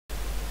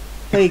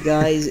Hey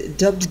guys,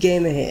 Dubbed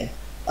Gamer here.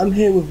 I'm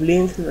here with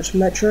Liam from Retro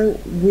Metro.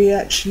 We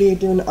actually are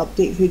doing an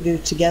update video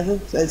together,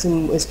 so it's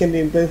going to be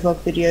in both our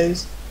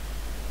videos.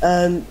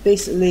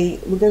 Basically,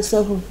 we're going to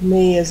start off with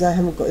me as I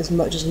haven't got as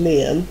much as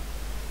Liam.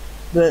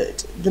 But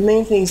the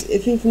main thing is,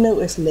 if you've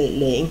noticed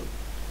lately,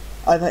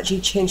 I've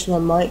actually changed my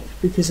mic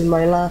because of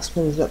my last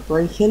one ended up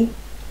breaking.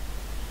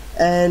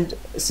 And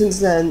since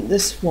then,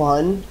 this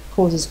one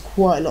causes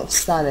quite a lot of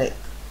static.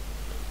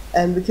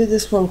 And because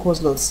this one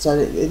causes a lot of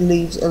static, it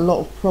leaves a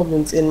lot of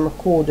problems in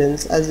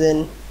recordings, as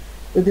in,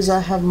 because I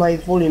have my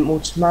volume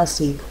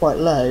automatically quite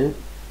low,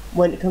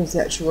 when it comes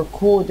to actual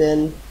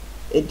recording,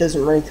 it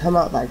doesn't really come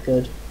out that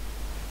good.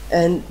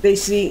 And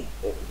basically,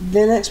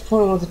 the next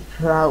point I wanted to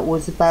put out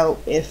was about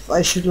if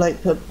I should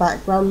put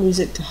background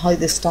music to hide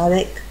the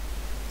static.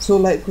 So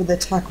like with the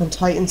Attack on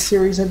Titan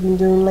series I've been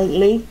doing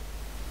lately,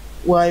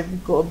 where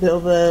I've got a bit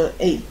of a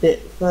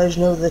 8-bit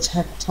version of the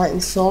Attack on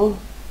Titan song,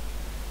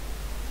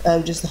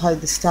 just to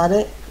hide the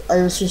static.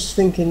 I was just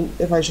thinking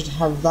if I should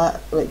have that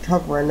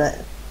covering it.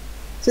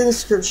 It's in the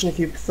description if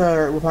you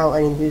prefer it without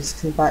any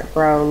music in the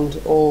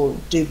background or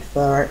do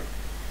prefer it.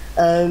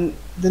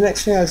 The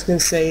next thing I was going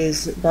to say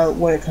is about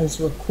when it comes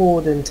to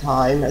recording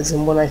time, as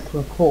in when I can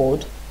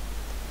record.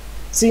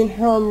 Seeing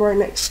how I'm right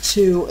next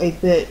to a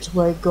bit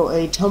where I've got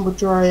a tumble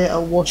dryer,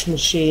 a washing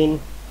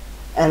machine,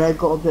 and I've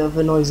got a bit of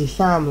a noisy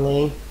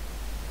family,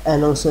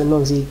 and also a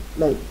noisy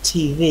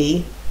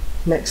TV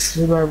next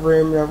to my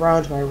room and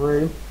around my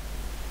room.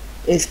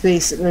 It's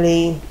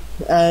basically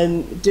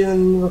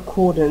doing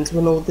recordings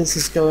when all this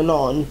is going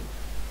on.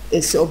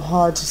 It's sort of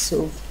hard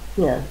to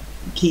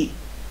keep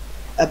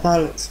a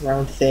balance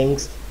around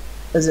things,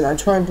 as in I'm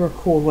trying to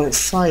record when it's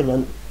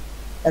silent,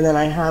 and then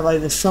I have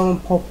either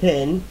someone pop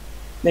in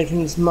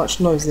making as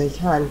much noise as they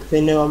can because they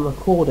know I'm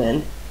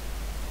recording,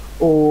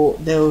 or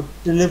they'll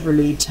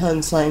deliberately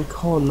turn something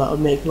on that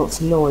would make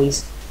lots of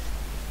noise.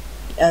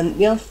 And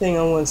the other thing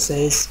I want to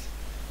say is,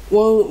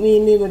 while me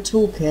and Liam are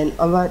talking,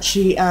 I'm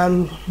actually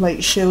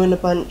showing a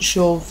bunch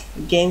of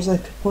games I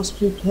could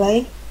possibly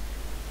play.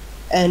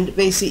 And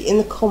basically, in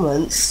the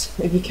comments,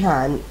 if you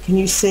can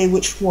you say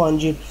which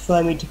one you'd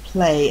prefer me to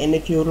play, and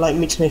if you would like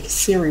me to make a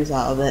series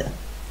out of it?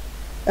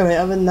 Anyway,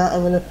 other than that,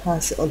 I'm going to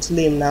pass it on to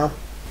Liam now.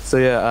 So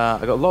yeah,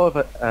 I got a lot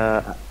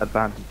of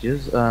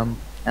advantages,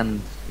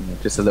 and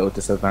just a little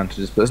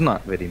disadvantages, but it's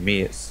not really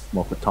me, it's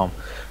more for Tom.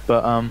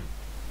 But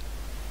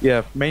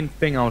yeah, main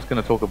thing I was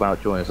going to talk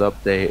about during this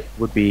update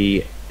would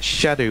be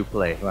shadow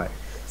play, right?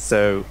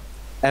 So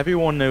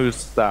everyone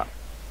knows that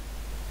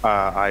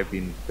I've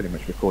been pretty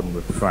much recording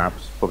with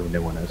Fraps. Probably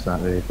no one knows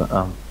that really,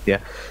 but yeah.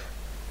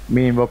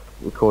 Me and Rob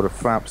recorded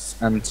Fraps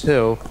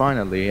until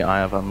finally I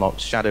have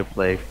unlocked shadow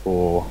play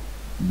for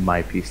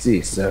my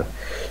PC. So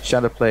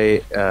shadow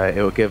play, it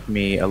will give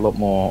me a lot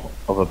more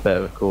of a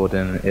better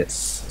recording.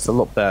 It's a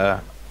lot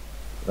better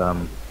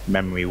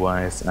memory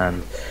wise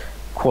and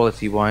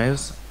quality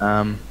wise.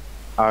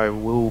 I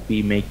will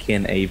be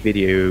making a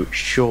video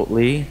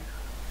shortly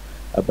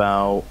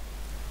about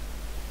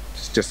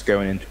just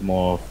going into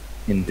more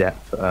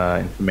in-depth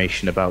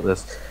information about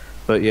this.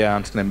 But yeah,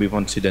 I'm just going to move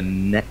on to the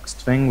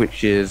next thing,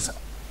 which is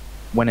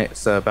when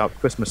it's about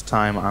Christmas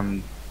time,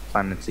 I'm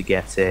planning to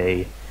get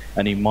a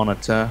new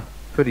monitor,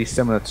 pretty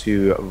similar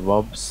to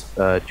Rob's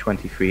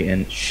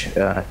 23-inch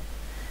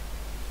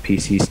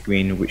PC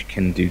screen, which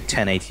can do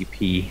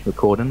 1080p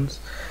recordings.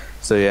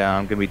 So yeah,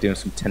 I'm going to be doing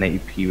some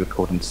 1080p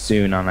recordings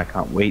soon, and I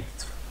can't wait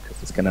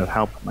because it's going to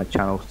help my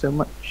channel so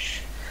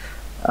much.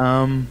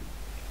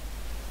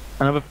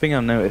 Another thing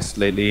I've noticed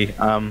lately,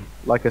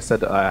 like I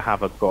said, I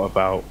have got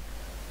about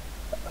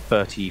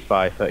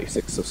 35,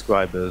 36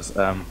 subscribers.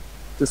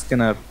 Just going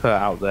to put it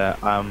out there,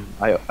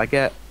 I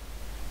get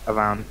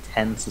around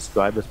 10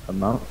 subscribers per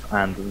month,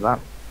 and that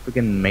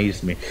freaking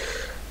amazed me.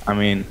 I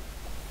mean,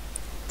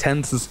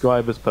 10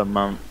 subscribers per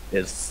month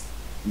is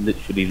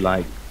literally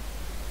like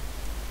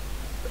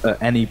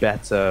any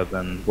better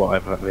than what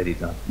I've already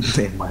done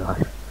in my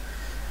life.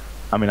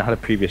 I mean, I had a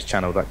previous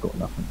channel that got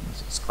nothing.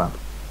 It's crap.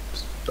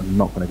 I'm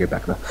not going to go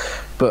back there.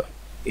 But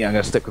yeah, I'm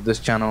going to stick with this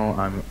channel.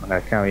 I'm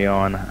going to carry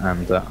on,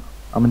 and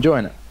I'm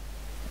enjoying it.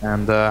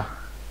 And the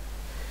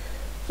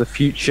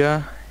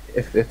future,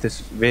 if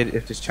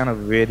this channel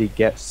really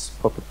gets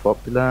proper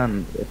popular,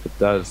 and if it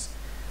does,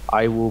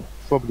 I will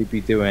probably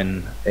be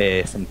doing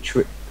some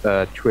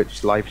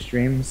Twitch live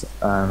streams,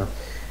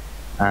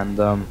 and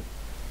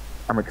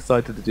I'm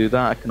excited to do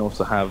that. I can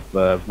also have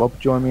Rob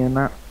join me in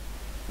that.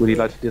 Would you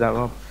like to do that,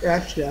 Rob?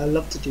 Actually, I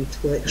love to do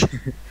Twitch.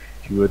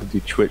 If you were to do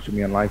Twitch with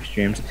me on live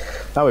streams,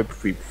 that would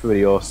be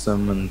pretty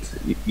awesome, and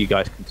you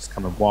guys can just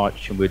come and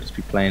watch, and we'll just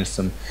be playing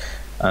some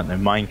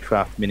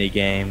Minecraft mini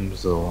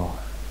games, or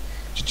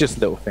just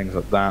little things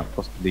like that,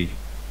 possibly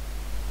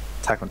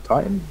Attack on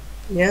Titan.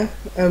 Yeah,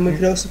 we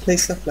can also play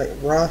stuff like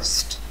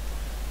Rust.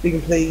 We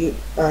can play,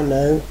 I don't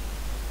know,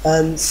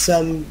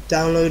 some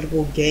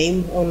downloadable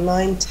game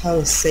online, Town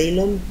of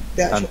Salem.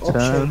 The actual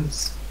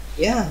options.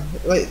 Yeah,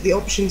 the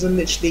options are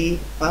literally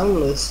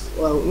boundless.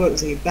 Well, I won't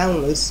say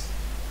boundless,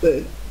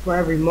 but for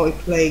every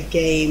multiplayer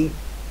game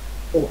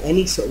or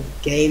any sort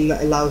of game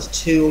that allows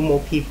 2 or more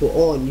people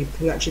on, you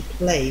can actually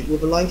play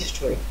with a live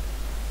stream.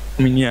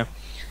 I mean, yeah,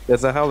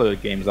 there's a hell load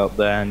of games out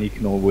there, and you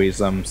can always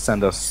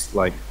send us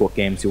like what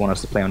games you want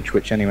us to play on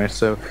Twitch anyway.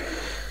 So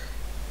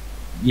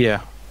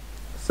yeah,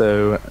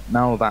 so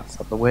now that's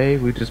out the way,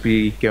 we'll just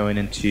be going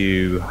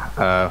into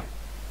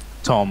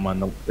Tom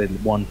and the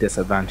one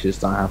disadvantage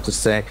that I have to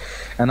say,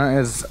 and that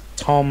is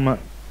Tom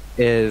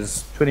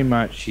is pretty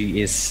much,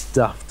 he is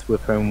stuffed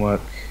with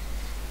homework.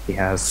 He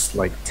has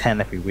like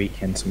 10 every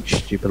weekend, something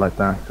stupid like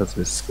that, because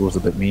his school's a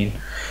bit mean.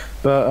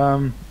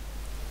 But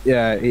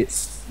yeah,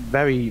 it's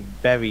very,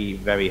 very,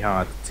 very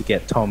hard to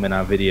get Tom in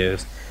our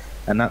videos,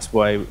 and that's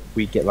why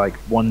we get like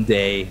one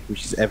day,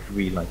 which is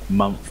every like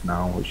month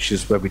now, which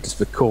is where we just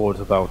record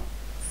about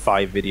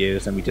 5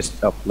 videos and we just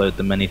upload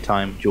them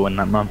anytime during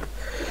that month.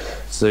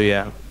 So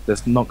yeah,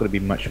 there's not going to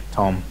be much of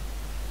Tom,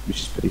 which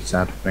is a pretty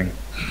sad thing.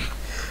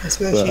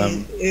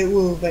 Especially, it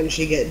will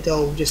eventually get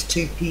dull, just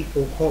 2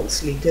 people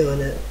constantly doing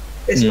it.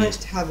 It's nice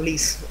to have at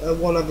least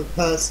one other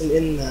person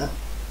in there,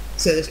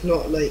 so it's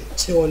not like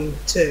 2 on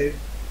 2,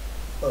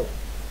 well,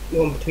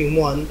 1 between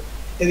 1.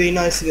 It'd be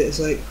nice if it's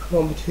like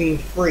 1 between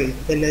 3,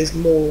 then there's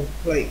more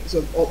like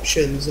sort of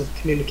options of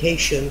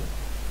communication.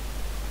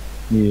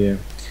 Yeah.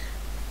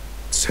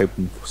 Just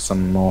hoping for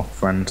some more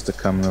friends to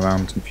come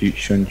around in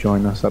future and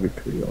join us. That'd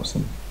be pretty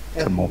awesome.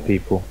 Some more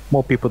people.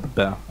 More people the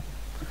better.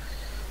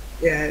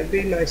 Yeah, it'd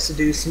be nice to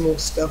do some more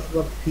stuff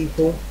with other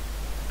people.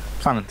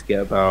 Planning to get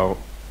about,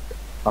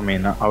 I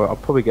mean, I'll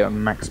probably get a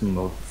maximum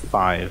of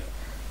 5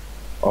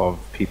 of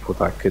people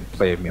that could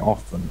play with me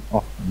often,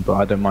 but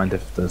I don't mind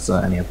if there's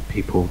any other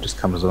people who just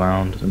comes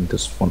around and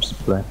just wants to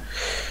play,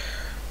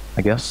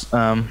 I guess.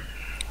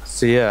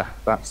 So yeah,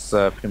 that's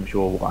pretty much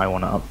all I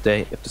want to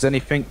update. If there's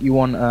anything you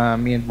want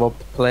me and Rob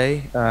to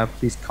play,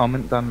 please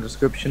comment down in the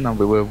description, and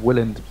we're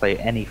willing to play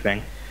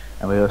anything,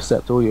 and we'll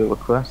accept all your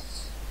requests.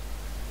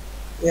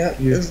 Yeah,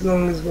 as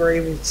long as we're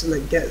able to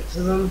like get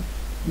to them,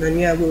 then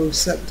yeah, we'll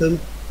accept them.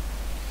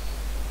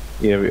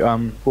 Yeah,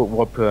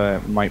 what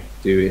Rob might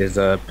do is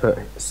put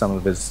some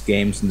of his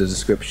games in the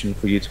description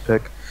for you to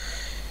pick.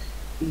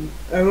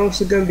 I'm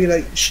also going to be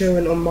like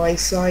showing on my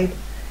side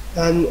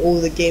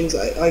all the games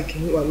I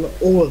can, well, not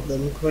all of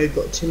them because I've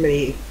got too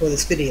many for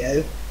this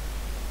video,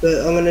 but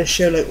I'm going to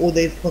show like all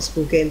the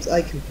possible games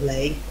I can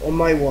play on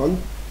my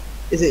one.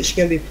 Is actually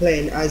going to be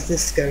playing as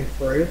this is going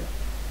through,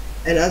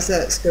 and as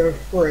that's going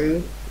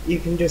through, you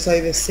can just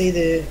either see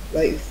the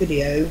like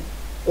video,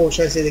 or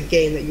should I say the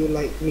game that you'd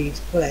like me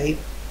to play.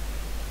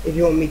 If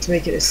you want me to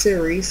make it a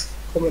series,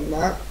 comment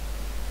that,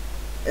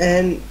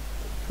 and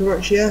pretty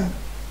much yeah.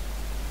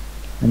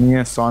 And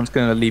yeah, so I'm just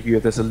going to leave you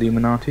with this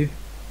Illuminati.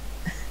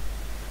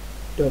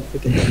 Don't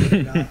forget the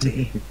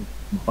Illuminati.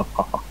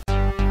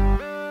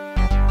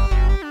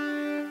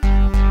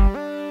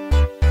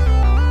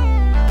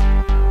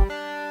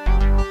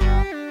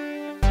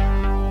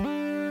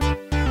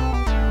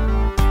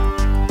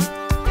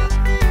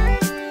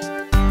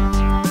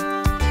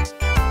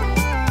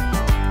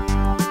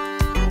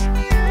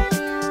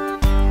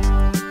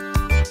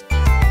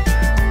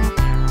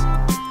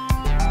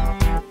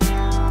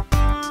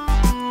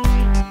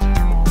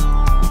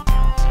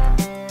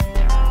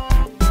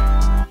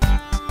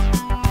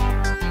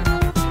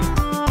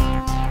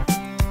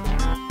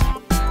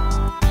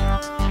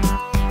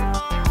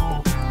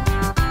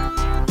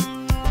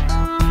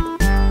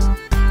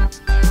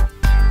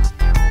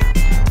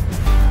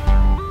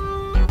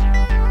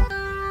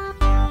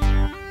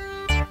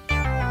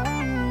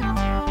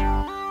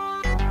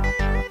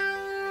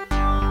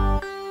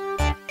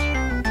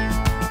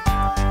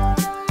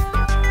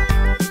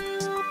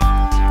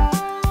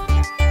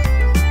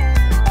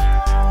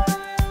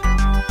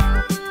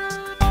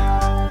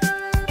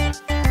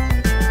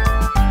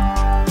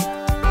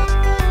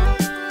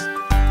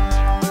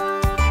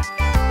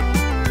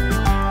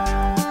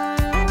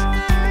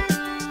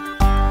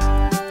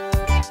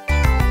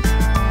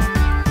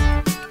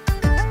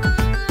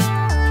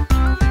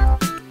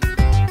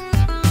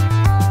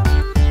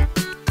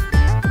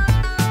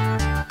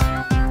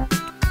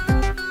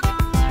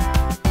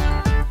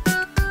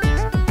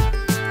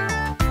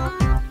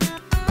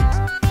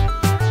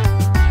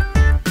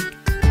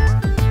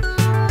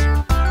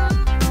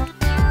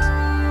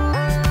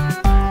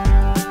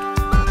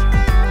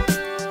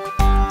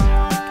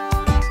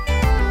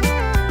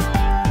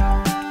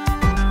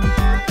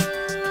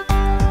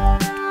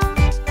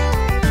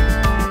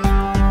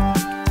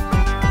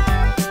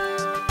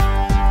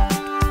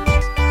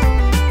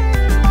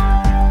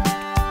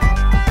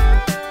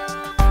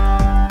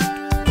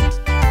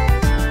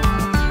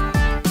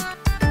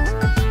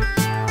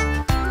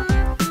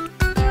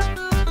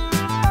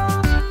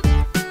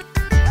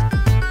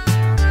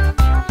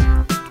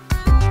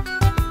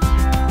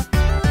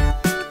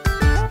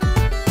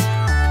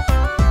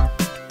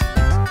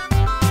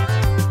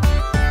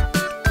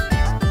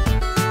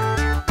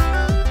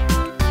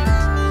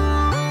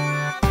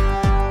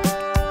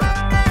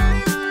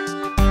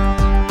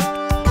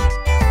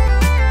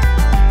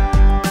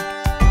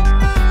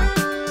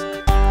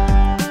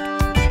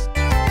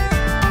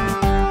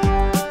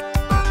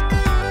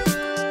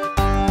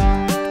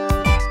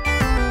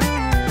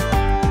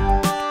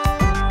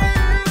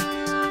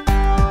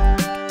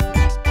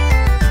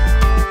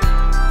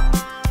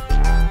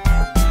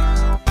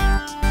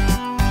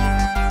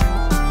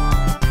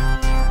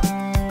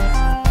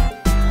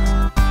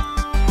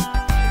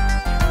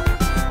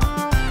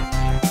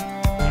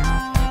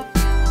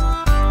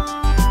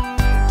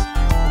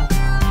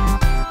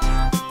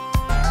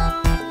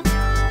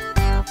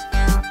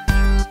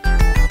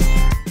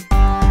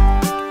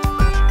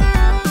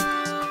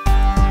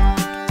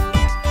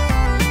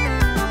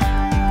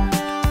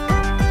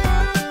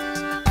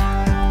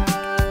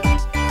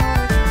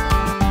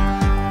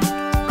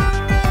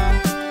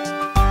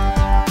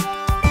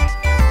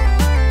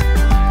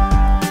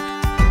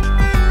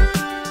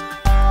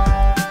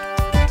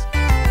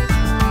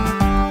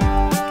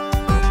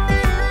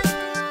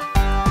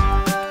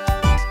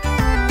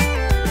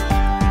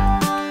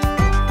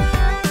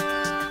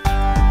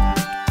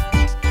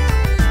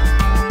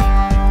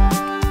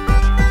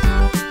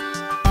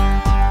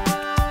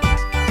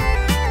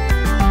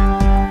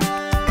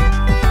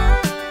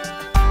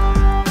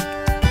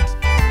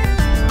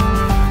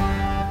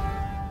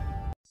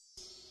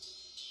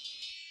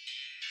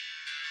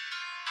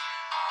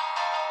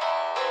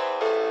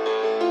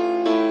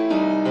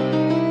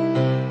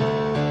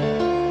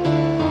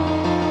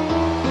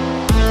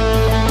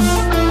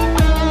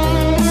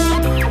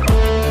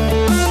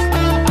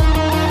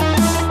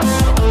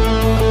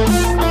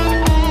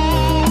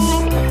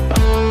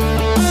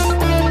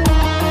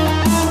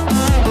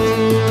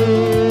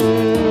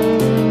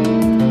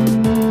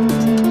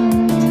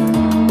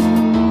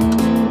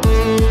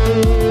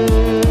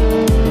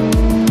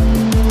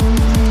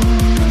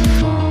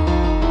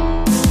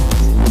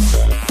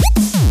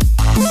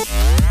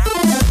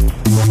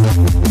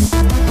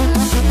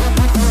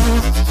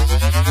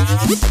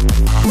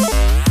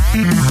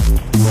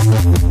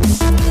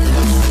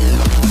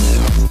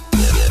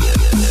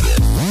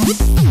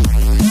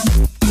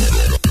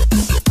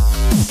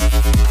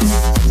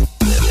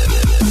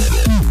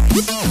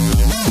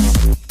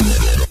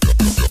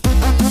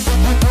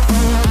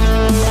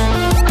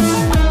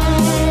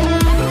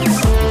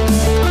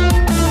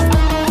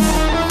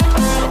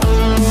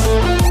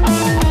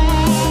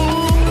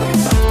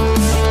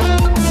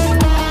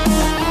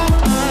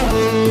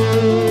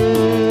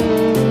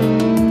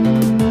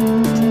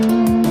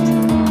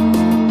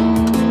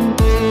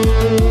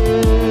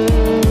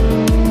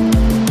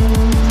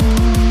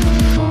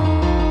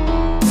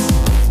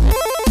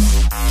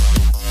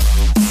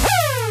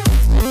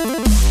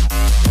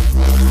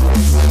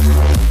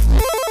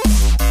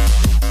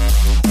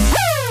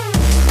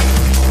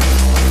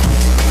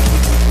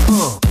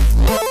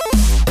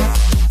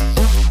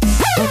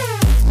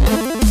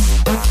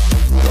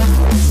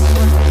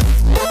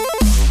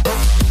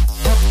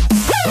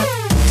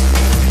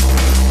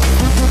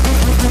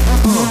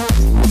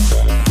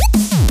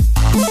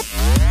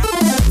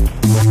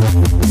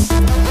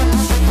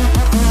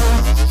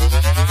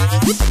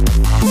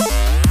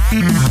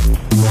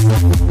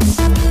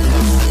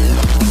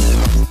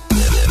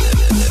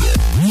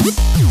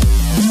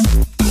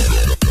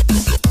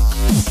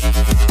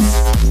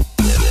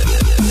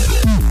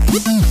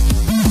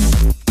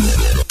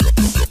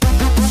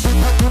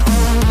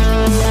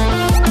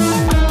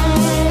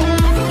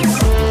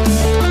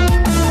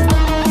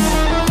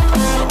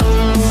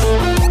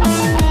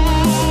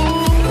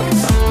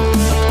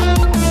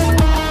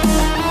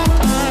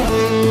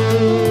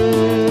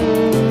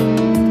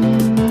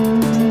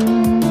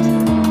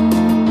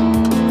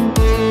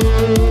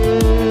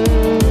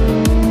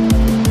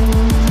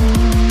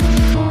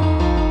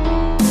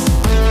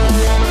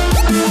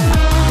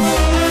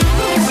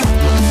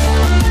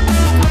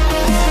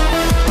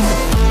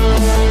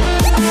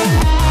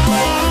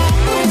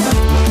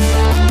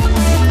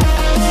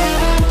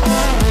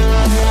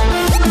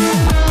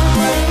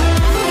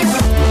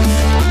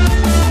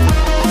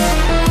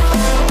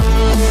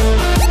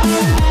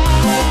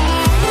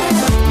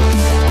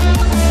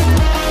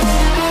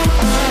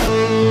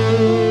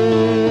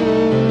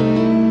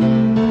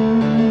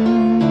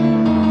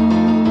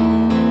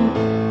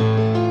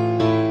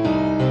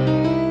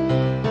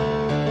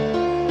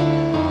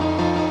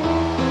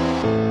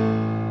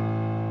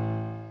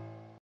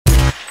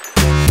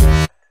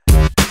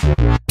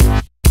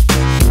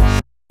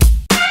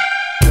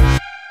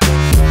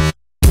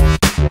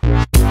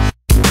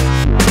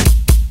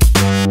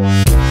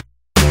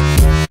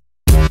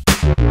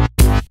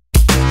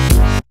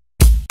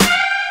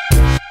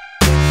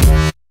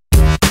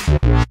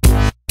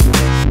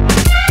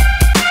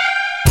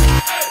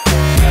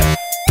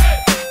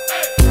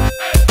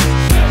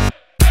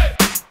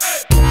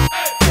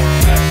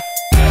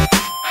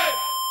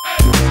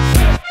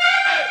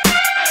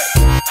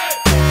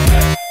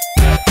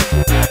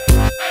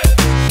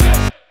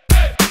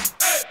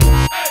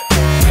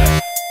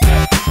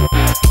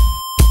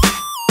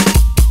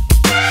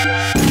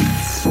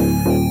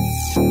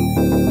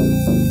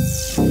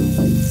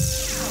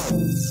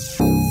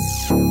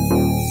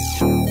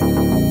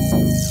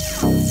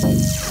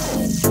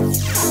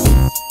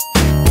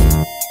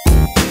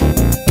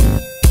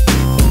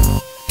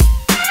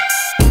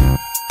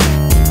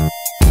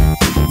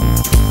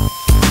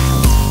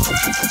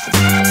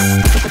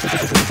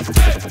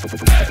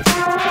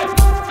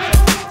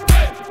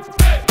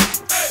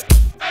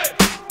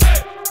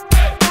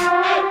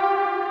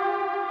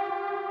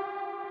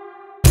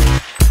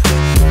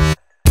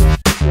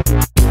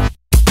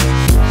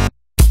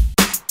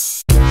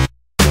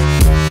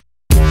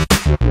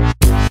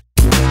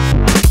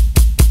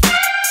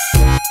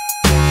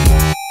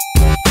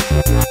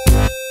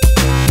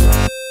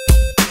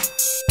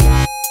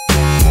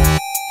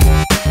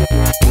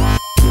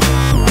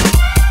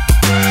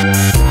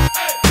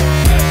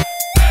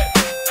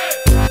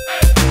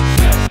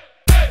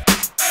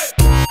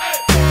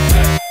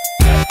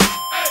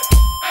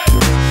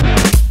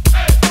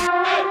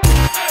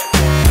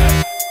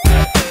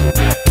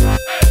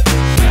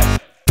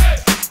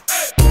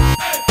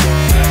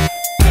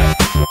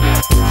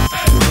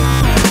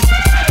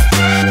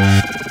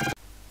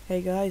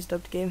 Hey guys,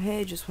 Dubbed Game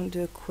here, just want to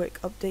do a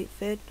quick update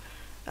vid.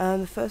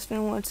 The first thing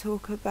I want to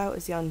talk about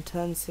is the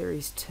Unturned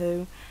Series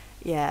 2.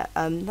 Yeah,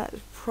 that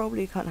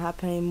probably can't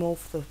happen anymore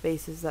for the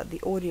basis that the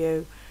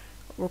audio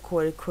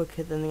recorded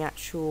quicker than the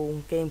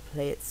actual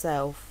gameplay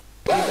itself.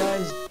 Hey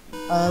guys,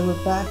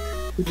 we're back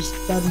with this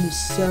dumb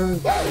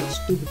server,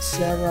 stupid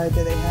server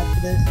idea they have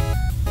for this.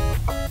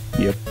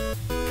 Yep.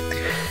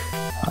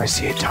 I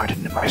see it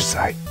tightened in my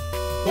sight.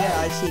 Yeah,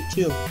 I see it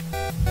too.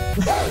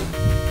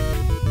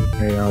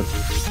 Hey,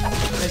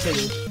 Yes, I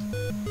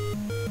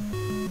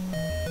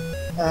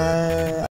do.